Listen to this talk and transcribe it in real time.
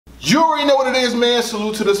You already know what it is, man.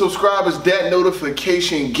 Salute to the subscribers, that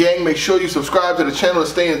notification gang. Make sure you subscribe to the channel to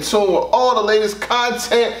stay in tune with all the latest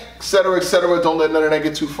content, etc., etc. Don't let none of that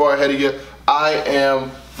get too far ahead of you. I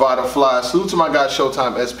am Vada Fly. Salute to my guy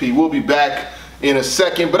Showtime SP. We'll be back in a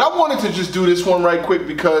second, but I wanted to just do this one right quick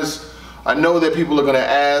because I know that people are going to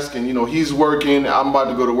ask, and you know, he's working. I'm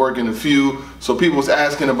about to go to work in a few. So people's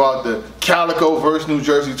asking about the Calicoe versus New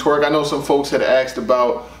Jerzey Twork. I know some folks had asked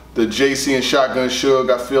about the JC and Shotgun Suge.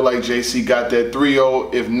 I feel like JC got that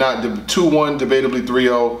 3-0, if not the 2-1, debatably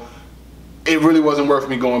 3-0. It really wasn't worth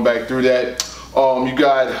me going back through that. You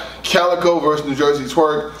got Calicoe versus New Jerzey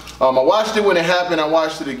Twork. I watched it when it happened. I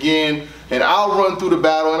watched it again, and I'll run through the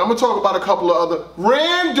battle, and I'm gonna talk about a couple of other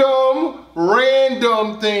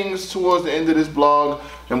random things towards the end of this blog,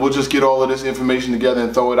 and we'll just get all of this information together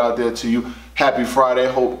and throw it out there to you. Happy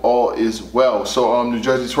Friday. Hope all is well. So New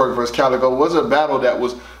Jerzey Twork versus Calicoe was a battle that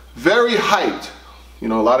was very hyped. You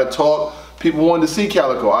know, a lot of talk. People wanted to see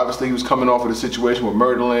Calicoe. Obviously, he was coming off of the situation with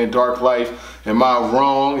Murderland, Dark Life, Am I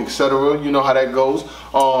Wrong, etc. You know how that goes.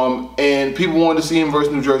 And people wanted to see him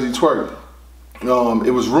versus New Jerzey Twork.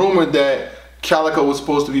 It was rumored that Calicoe was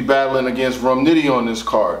supposed to be battling against Rum Nitty on this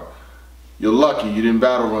card. You're lucky you didn't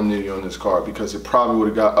battle Rum Nitty on this card, because it probably would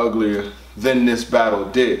have got uglier than this battle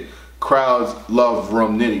did. Crowds love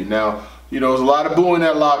Rum Nitty. Now, you know, there's a lot of booing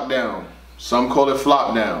that lockdown. Some call it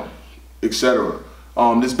flop down, etc.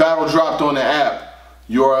 This battle dropped on the app.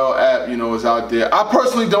 URL app, you know, is out there. I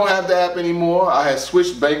personally don't have the app anymore. I had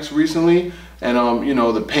switched banks recently, and you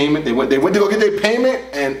know, the payment, they went to go get their payment,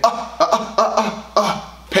 and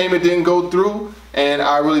payment didn't go through, and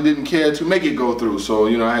I really didn't care to make it go through. So,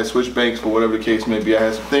 you know, I had switched banks for whatever the case may be. I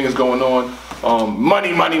had some things going on.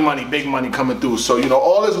 Money, big money coming through. So, you know,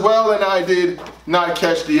 all is well, and I did not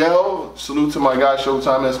catch the L. Salute to my guy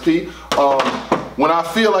Showtime SP. When I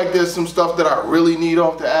feel like there's some stuff that I really need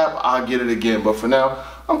off the app, I'll get it again. But for now,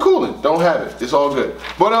 I'm cooling. Don't have it. It's all good.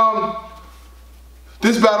 But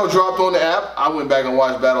this battle dropped on the app. I went back and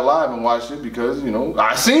watched Battle Live and watched it because, you know,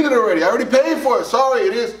 I seen it already. I already paid for it. Sorry,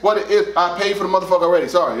 it is what it is. I paid for the motherfucker already.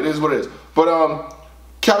 Sorry, it is what it is. But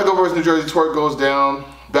Calicoe versus New Jerzey Twork goes down.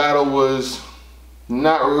 Battle was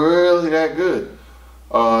not really that good.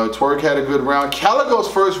 Twork had a good round.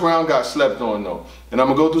 Calicoe's first round got slept on though. And I'm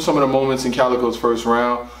gonna go through some of the moments in Calicoe's first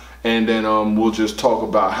round, and then we'll just talk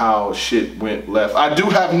about how shit went left. I do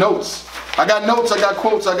have notes. I got notes, I got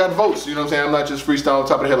quotes, I got votes. You know what I'm saying? I'm not just freestyling on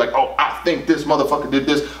top of the head like, oh, I think this motherfucker did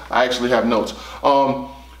this. I actually have notes.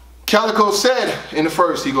 Calicoe said in the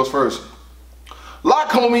first, he goes first, lock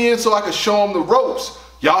homie in so I could show him the ropes.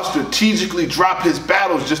 Y'all strategically drop his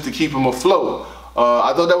battles just to keep him afloat.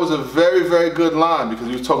 I thought that was a very, very good line, because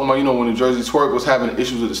he was talking about, you know, when New Jerzey Twork was having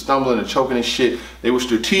issues with the stumbling and choking and shit, they would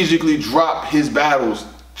strategically drop his battles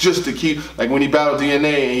just to keep, like when he battled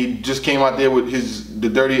DNA and he just came out there with the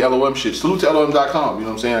dirty LOM shit. Salute to LOM.com, you know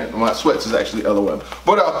what I'm saying? My sweats is actually LOM.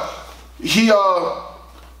 But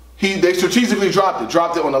they strategically dropped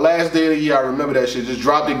it on the last day of the year. I remember that shit. Just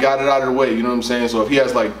dropped it, got it out of the way. You know what I'm saying? So if he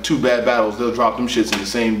has like 2 bad battles, they'll drop them shits in the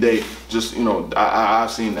same day. Just, you know,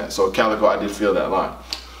 I've seen that. So Calicoe, I did feel that line.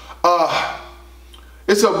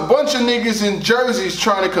 It's a bunch of niggas in jerseys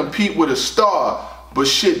trying to compete with a star, but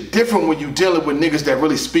shit different when you dealing with niggas that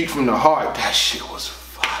really speak from the heart. That shit was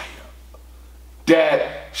fire.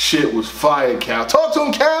 That shit was fire, Cal. Talk to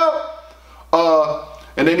him, Cal.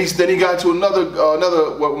 And then he got to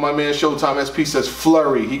another what my man Showtime SP says,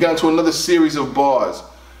 flurry. He got into another series of bars.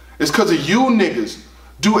 It's because of you niggas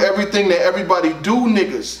do everything that everybody do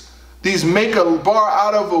niggas. These make a bar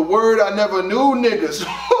out of a word I never knew niggas.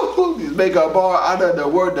 These make a bar out of the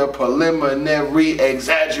word, the preliminary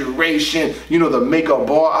exaggeration. You know, the make a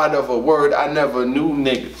bar out of a word I never knew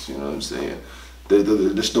niggas. You know what I'm saying?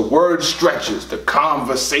 The word stretches, the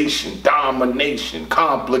conversation, domination,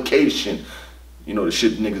 complication. You know the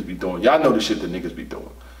shit the niggas be doing. Y'all know the shit the niggas be doing.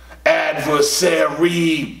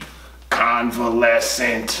 Adversary,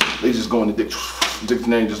 convalescent. They just go in the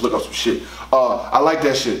dictionary and just look up some shit. I like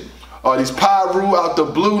that shit. These Pyru out the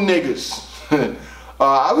blue niggas.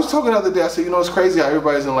 I was talking the other day, I said, you know, it's crazy how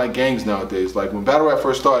everybody's in like gangs nowadays. Like when battle rap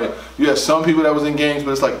first started, you had some people that was in gangs, but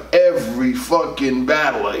it's like every fucking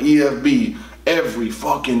battler, EFB, every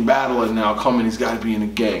fucking battler now coming, he's got to be in a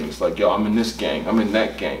gang. It's like, yo, I'm in this gang, I'm in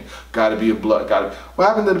that gang. Got to be a blood. What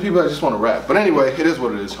happened to the people that just want to rap? But anyway, it is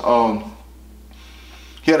what it is.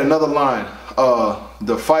 He had another line.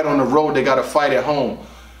 The fight on the road, they got to fight at home.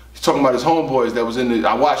 He's talking about his homeboys that was in the.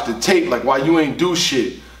 I watched the tape. Like, why you ain't do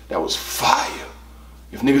shit? That was fire.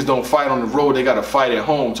 If niggas don't fight on the road, they got to fight at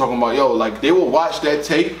home. Talking about, yo, like they will watch that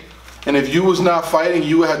tape And if you was not fighting,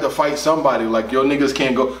 you had to fight somebody. Like, your niggas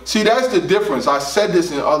can't go. See, that's the difference. I said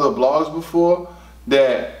this in other blogs before,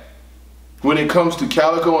 that when it comes to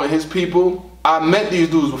Calicoe and his people, I met these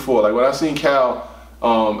dudes before. Like, when I seen Cal,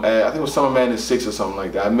 I think it was Summer Madness 6 or something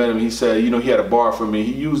like that. I met him. He said, you know, he had a bar for me.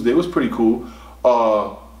 He used it. It was pretty cool.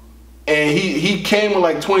 And he came with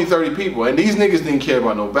like 20, 30 people. And these niggas didn't care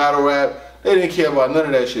about no battle rap. They didn't care about none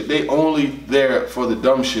of that shit. They only there for the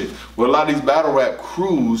dumb shit. With a lot of these battle rap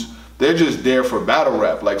crews, they're just there for battle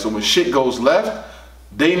rap. Like, so when shit goes left,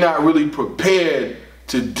 they not really prepared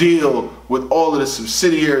to deal with all of the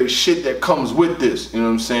subsidiary shit that comes with this. You know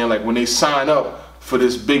what I'm saying? Like, when they sign up for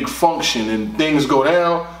this big function and things go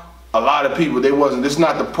down, a lot of people, they wasn't, this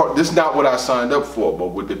not what I signed up for. But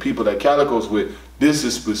with the people that Calicoe's with, this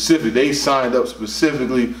is specific. They signed up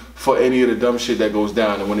specifically for any of the dumb shit that goes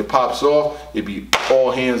down. And when it pops off, it be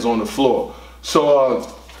all hands on the floor.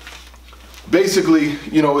 So basically,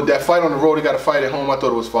 you know, with that fight on the road, they got a fight at home. I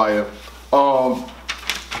thought it was fire.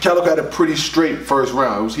 Calicoe had a pretty straight first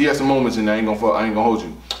round. He had some moments in there. I ain't gonna hold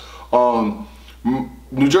you.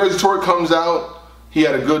 New Jerzey Twork comes out. He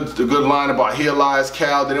had a good line about here lies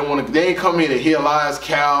Cal. They ain't come here to here lies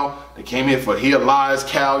Cal. They came here for here lies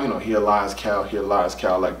Cal. You know, here lies Cal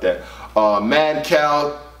like that. Mad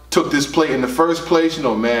Cal took this plate in the first place. You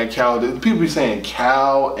know, Mad Cal. People be saying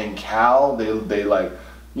Cal and Cal. They like,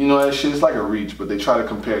 you know, that shit is like a reach, but they try to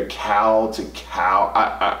compare Cal to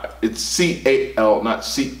Cal. It's C-A-L, not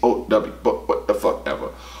C-O-W, but what the fuck ever.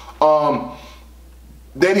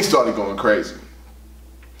 Then he started going crazy.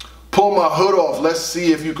 Pull my hood off, let's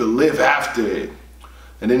see if you could live after it.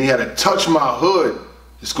 And then he had to touch my hood.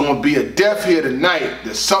 It's gonna be a death here tonight.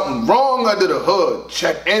 There's something wrong under the hood.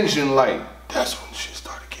 Check engine light. That's when shit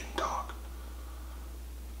started getting dark.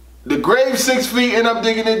 The grave 6 feet and I'm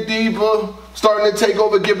digging it deeper. Starting to take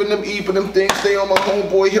over, giving them E for them things. Stay on my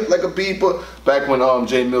homeboy hip like a beeper. Back when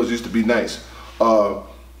J Mills used to be nice.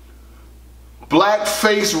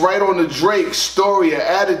 Blackface right on the Drake story of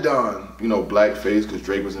Adidon. You know, blackface, because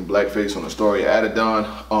Drake was in blackface on the story of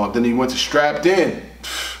Adidon. Then he went to Strapped In.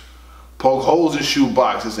 Poke holes in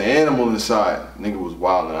shoebox. It's an animal inside. Nigga was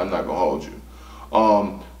wildin'. I'm not gonna hold you.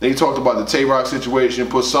 They talked about the Tay-Rock situation.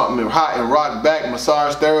 Put something hot and rock back.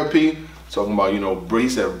 Massage therapy. Talking about, you know, he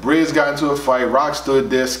said Briz got into a fight. Rock stood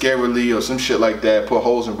there scarily or some shit like that. Put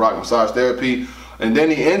holes in rock. Massage therapy. And then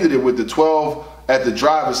he ended it with the 12 at the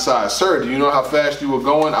driver's side. Sir, do you know how fast you were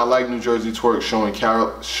going? I like New Jerzey Twork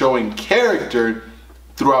showing character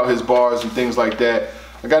throughout his bars and things like that.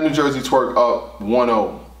 I got New Jerzey Twork up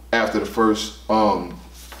 1-0 after the first.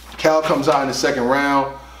 Cal comes out in the second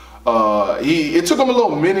round. It took him a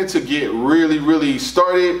little minute to get really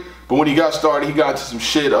started, but when he got started, he got into some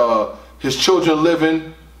shit. His children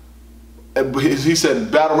living. He said,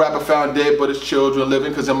 battle rapper found dead, but his children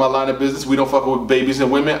living, because in my line of business, we don't fuck with babies and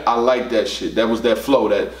women. I like that shit. That was that flow,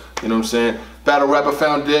 that, you know what I'm saying? Battle rapper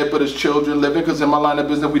found dead, but his children living, because in my line of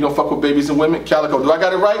business, we don't fuck with babies and women. Calicoe, do I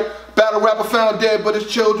got it right? Battle rapper found dead, but his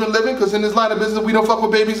children living, because in his line of business, we don't fuck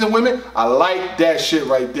with babies and women. I like that shit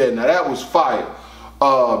right there. Now, that was fire.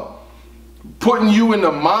 Putting you in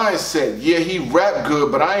the mindset. Yeah, he rap good,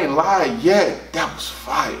 but I ain't lied yet. That was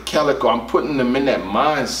fire. Calicoe, I'm putting them in that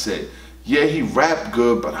mindset. Yeah, he rapped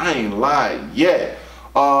good, but I ain't lied yet.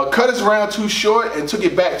 Cut his round too short and took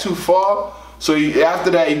it back too far. So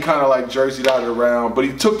after that, he kind of like jerseyed out of the round. But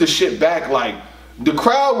he took the shit back like, the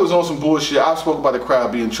crowd was on some bullshit. I've spoken about the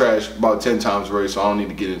crowd being trash about 10 times already, so I don't need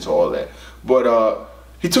to get into all that. But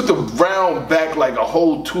he took the round back like a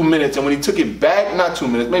whole 2 minutes. And when he took it back, not 2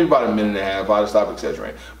 minutes, maybe about a minute and a half, I'll stop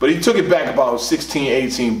exaggerating. But he took it back about 16,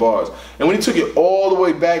 18 bars. And when he took it all the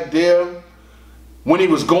way back there, when he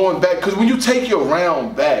was going back, because when you take your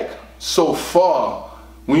round back so far,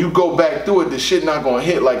 when you go back through it, the shit not gonna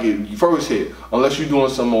hit like it first hit, unless you're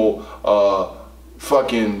doing some old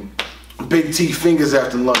fucking big T fingers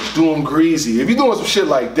after lunch, do them greasy. If you're doing some shit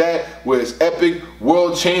like that, where it's epic,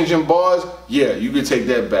 world-changing bars, yeah, you could take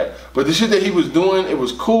that back. But the shit that he was doing, it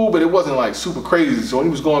was cool, but it wasn't like super crazy. So when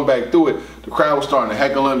he was going back through it, the crowd was starting to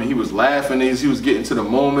heckle him, and he was laughing as he was getting to the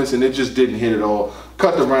moments, and it just didn't hit at all.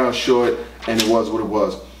 Cut the round short, and it was what it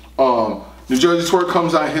was. New Jerzey Twork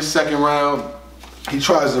comes out his second round. He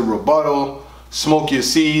tries to rebuttal, smoke your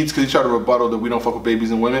seeds, because he tried to rebuttal that we don't fuck with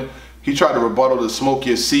babies and women. He tried to rebuttal the smoke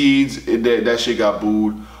your seeds. That shit got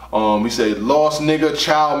booed. He said, lost nigga,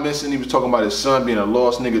 child missing. He was talking about his son being a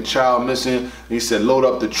lost nigga, child missing. He said, load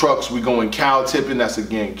up the trucks, we going cow tipping. That's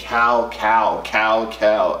again, cow.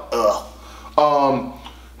 Ugh.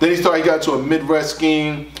 Then he got into a Midwest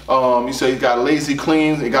scheme. He said he got lazy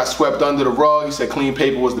clean. It got swept under the rug. He said clean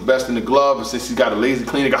paper was the best in the glove. And since he got a lazy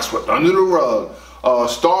clean, it got swept under the rug.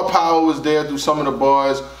 Star Power was there through some of the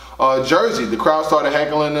bars. Jerzey, the crowd started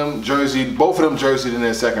heckling them. Jerzey, both of them Jerzeyed in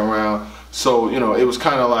their second round. So, you know, it was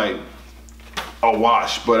kind of like a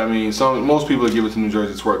wash. But I mean, most people would give it to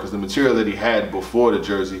Jerzey Twork because the material that he had before the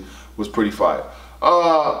Jerzey was pretty fire.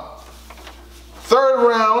 Third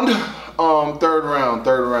round.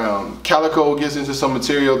 Calicoe gets into some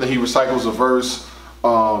material, then he recycles a verse.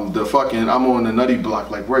 The fucking I'm on the nutty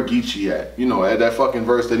block, like where Geechee at? You know, at that fucking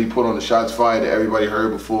verse that he put on the Shots Fired that everybody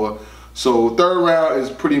heard before. So third round is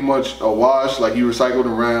pretty much a wash, like he recycled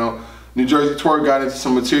around. Jerzey Twork got into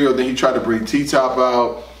some material, then he tried to bring T-Top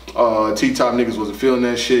out. T-Top niggas wasn't feeling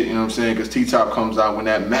that shit, you know what I'm saying? Because T-Top comes out when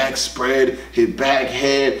that max spread, hit back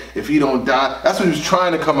head, if he don't die. That's what he was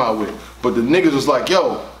trying to come out with. But the niggas was like,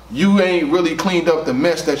 yo, you ain't really cleaned up the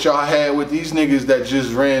mess that y'all had with these niggas that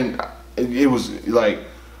just ran. It was like,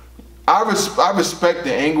 I respect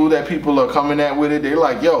the angle that people are coming at with it. They're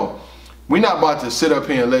like, yo, we not about to sit up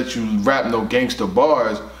here and let you rap no gangster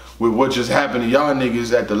bars with what just happened to y'all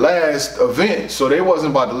niggas at the last event. So they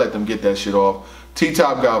wasn't about to let them get that shit off.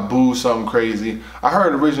 T-Top got booed something crazy. I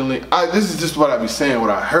heard originally, this is just what I be saying, what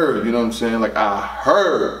I heard, you know what I'm saying? Like I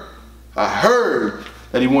heard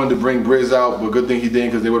that he wanted to bring Briz out, but good thing he didn't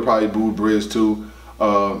because they would probably boo Briz too.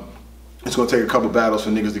 It's gonna take a couple battles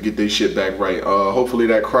for niggas to get their shit back right. Hopefully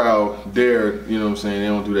that crowd there, you know what I'm saying, they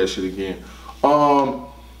don't do that shit again.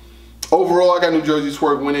 Overall, I got Jerzey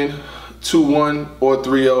Twork winning 2-1 or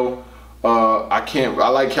 3-0. I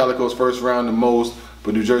like Calicoe's first round the most,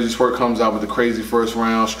 but Jerzey Twork comes out with a crazy first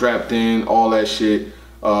round, strapped in, all that shit.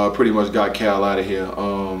 Pretty much got Cal out of here.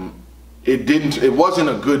 It wasn't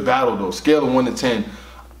a good battle though. Scale of 1 to 10.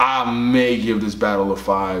 I may give this battle a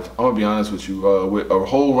 5. I'm gonna be honest with you. With a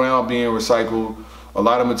whole round being recycled, a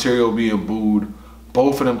lot of material being booed,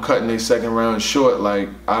 both of them cutting their second round short. Like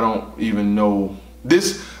I don't even know.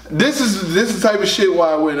 This is the type of shit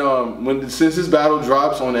why since this battle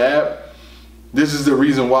drops on the app, this is the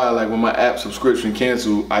reason why like when my app subscription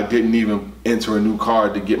canceled, I didn't even enter a new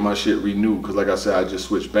card to get my shit renewed because like I said, I just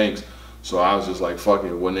switched banks. So I was just like, fuck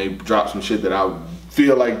it. When they drop some shit that I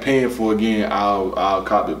feel like paying for again, I'll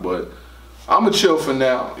cop it. But I'ma chill for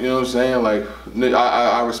now. You know what I'm saying? Like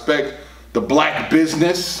I respect the black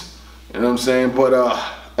business. You know what I'm saying? But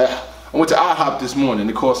I went to IHOP this morning.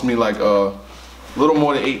 It cost me like a little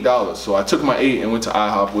more than $8. So I took my 8 and went to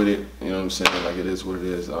IHOP with it. You know what I'm saying? Like it is what it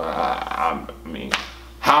is. I mean,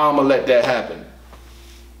 how I'ma let that happen?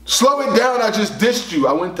 Slow it down. I just dissed you.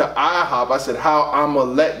 I went to IHOP. I said how I'ma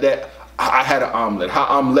let that. I had an omelet. How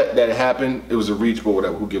I'm let that happen? It was a reach, but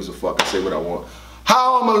whatever. Who gives a fuck? I say what I want.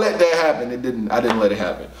 How I'm gonna let that happen? I didn't let it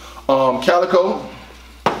happen. Calicoe.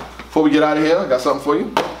 Before we get out of here, I got something for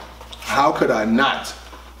you. How could I not?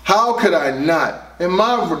 How could I not?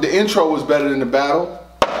 The intro was better than the battle.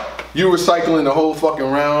 You recycling the whole fucking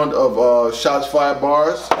round of Shots Fired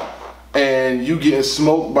bars, and you getting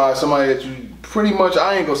smoked by somebody that you pretty much,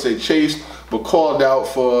 I ain't gonna say chased, but called out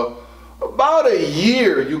for. About a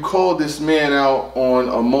year, you called this man out on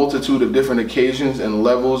a multitude of different occasions and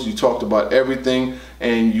levels. You talked about everything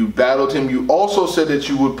and you battled him. You also said that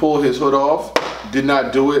you would pull his hood off. Did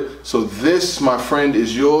not do it. So this, my friend,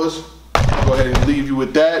 is yours. I'll go ahead and leave you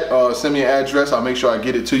with that. Send me an address. I'll make sure I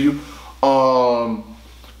get it to you.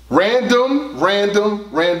 Random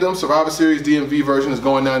Survivor Series DMV version is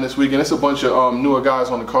going down this weekend. It's a bunch of newer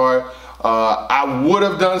guys on the card. I would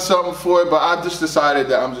have done something for it, but I just decided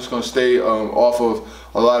that I'm just going to stay off of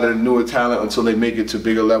a lot of the newer talent until they make it to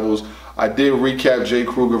bigger levels. I did recap Jay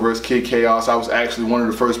Kruger versus Kid Chaos. I was actually one of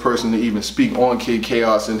the first person to even speak on Kid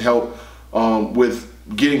Chaos and help with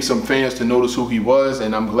getting some fans to notice who he was,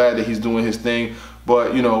 and I'm glad that he's doing his thing.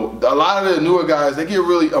 But you know, a lot of the newer guys, they get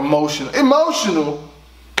really emotional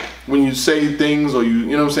when you say things, or you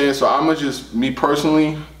know what I'm saying? So I'ma just, me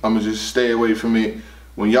personally, I'ma just stay away from it.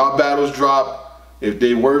 When y'all battles drop, if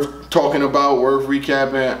they worth talking about, worth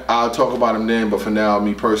recapping, I'll talk about them then. But for now,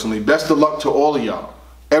 me personally, best of luck to all of y'all.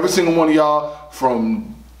 Every single one of y'all,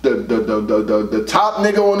 from the top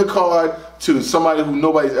nigga on the card to somebody who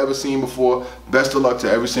nobody's ever seen before. Best of luck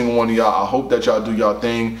to every single one of y'all. I hope that y'all do y'all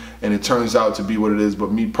thing and it turns out to be what it is.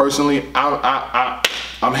 But me personally,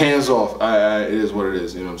 I'm hands off. It is what it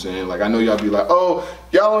is. You know what I'm saying? Like, I know y'all be like, oh,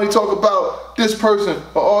 y'all only talk about this person,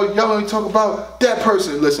 or oh, y'all only talk about that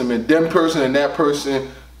person. Listen, man, them person and that person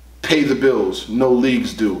pay the bills. No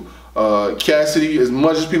leagues do. Cassidy, as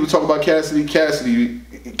much as people talk about Cassidy,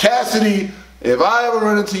 if I ever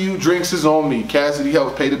run into you, drinks is on me. Cassidy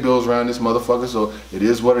helps pay the bills around this motherfucker, so it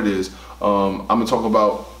is what it is. I'm gonna talk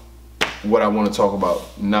about what I want to talk about,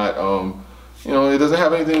 not you know, it doesn't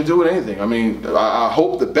have anything to do with anything. I mean, I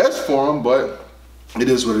hope the best for him, but it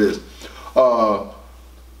is what it is.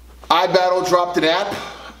 iBattle dropped an app.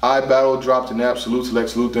 iBattle dropped an app. Salute to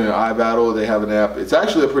Lex Luthor and iBattle. They have an app. It's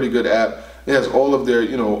actually a pretty good app. It has all of their,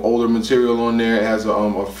 you know, older material on there. It has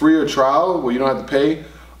a freer trial where you don't have to pay.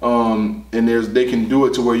 And they can do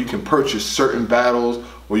it to where you can purchase certain battles,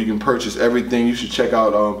 where you can purchase everything. You should check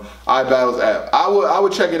out iBattle's app. I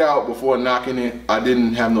would check it out before knocking it. I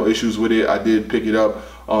didn't have no issues with it. I did pick it up.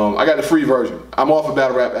 I got the free version. I'm off of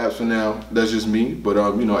battle rap apps for now. That's just me. But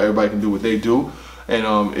you know, everybody can do what they do.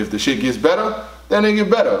 And if the shit gets better, then they get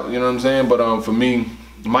better. You know what I'm saying? But for me,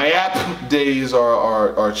 my app days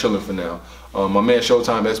are chilling for now. My man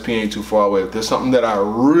Showtime SP ain't too far away. If there's something that I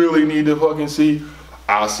really need to fucking see,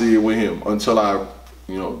 I'll see it with him until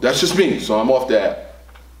you know, that's just me. So I'm off the app.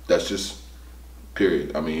 That's just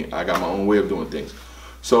period. I mean, I got my own way of doing things.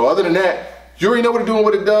 So other than that, you already know what to do and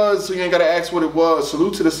what it does, so you ain't gotta ask what it was.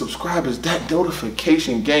 Salute to the subscribers, that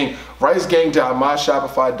notification gang,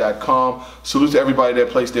 ricegang.myshopify.com. Salute to everybody that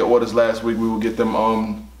placed their orders last week. We will get them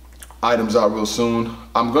items out real soon.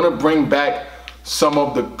 I'm gonna bring back some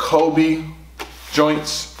of the Kobe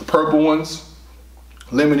joints, the purple ones,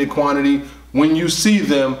 limited quantity. When you see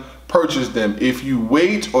them, purchase them. If you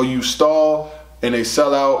wait or you stall and they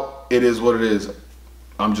sell out, it is what it is.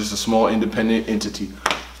 I'm just a small independent entity.